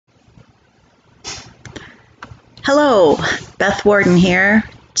Hello, Beth Warden here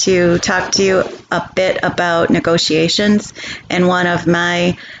to talk to you a bit about negotiations. And one of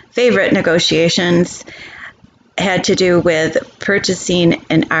my favorite negotiations had to do with purchasing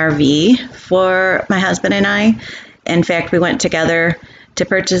an RV for my husband and I. In fact, we went together to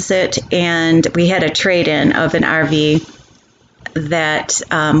purchase it, and we had a trade-in of an RV that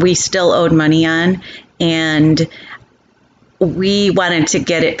we still owed money on, and we wanted to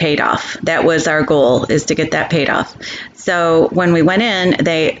get it paid off. That was our goal, is to get that paid off. So when we went in,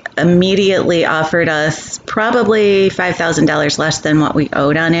 they immediately offered us probably $5,000 less than what we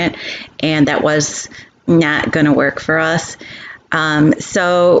owed on it, and that was not going to work for us.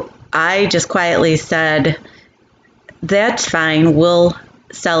 So I just quietly said, that's fine, we'll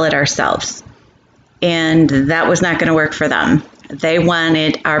sell it ourselves. And that was not going to work for them. They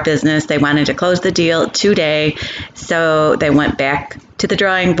wanted our business. They wanted to close the deal today. So they went back to the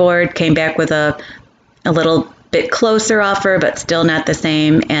drawing board, came back with a little bit closer offer, but still not the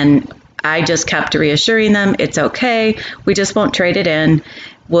same. And I just kept reassuring them, it's okay. We just won't trade it in.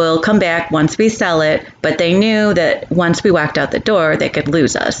 We'll come back once we sell it. But they knew that once we walked out the door, they could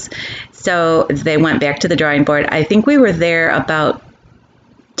lose us. So they went back to the drawing board. I think we were there about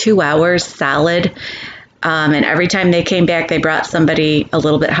 2 hours solid. And every time they came back, they brought somebody a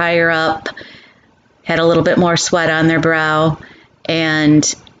little bit higher up, had a little bit more sweat on their brow.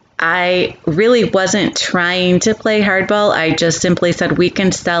 And I really wasn't trying to play hardball. I just simply said, we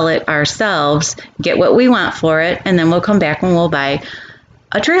can sell it ourselves, get what we want for it, and then we'll come back and we'll buy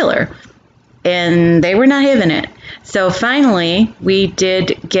a trailer. And they were not having it. So finally, we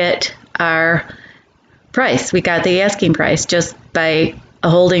did get our price. We got the asking price just by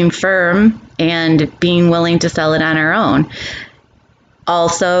holding firm and being willing to sell it on our own.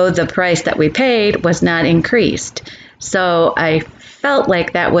 Also, the price that we paid was not increased. So I felt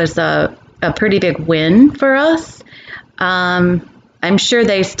like that was a pretty big win for us. I'm sure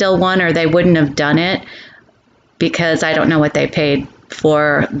they still won, or they wouldn't have done it, because I don't know what they paid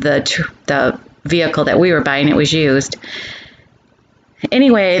for the vehicle that we were buying. It was used.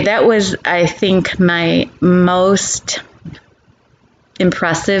 Anyway, that was, I think, my most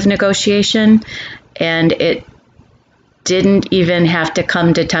impressive negotiation, and it didn't even have to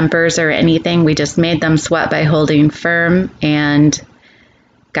come to tempers or anything. We just made them sweat by holding firm and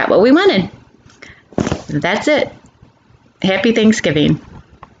got what we wanted. That's it. Happy Thanksgiving.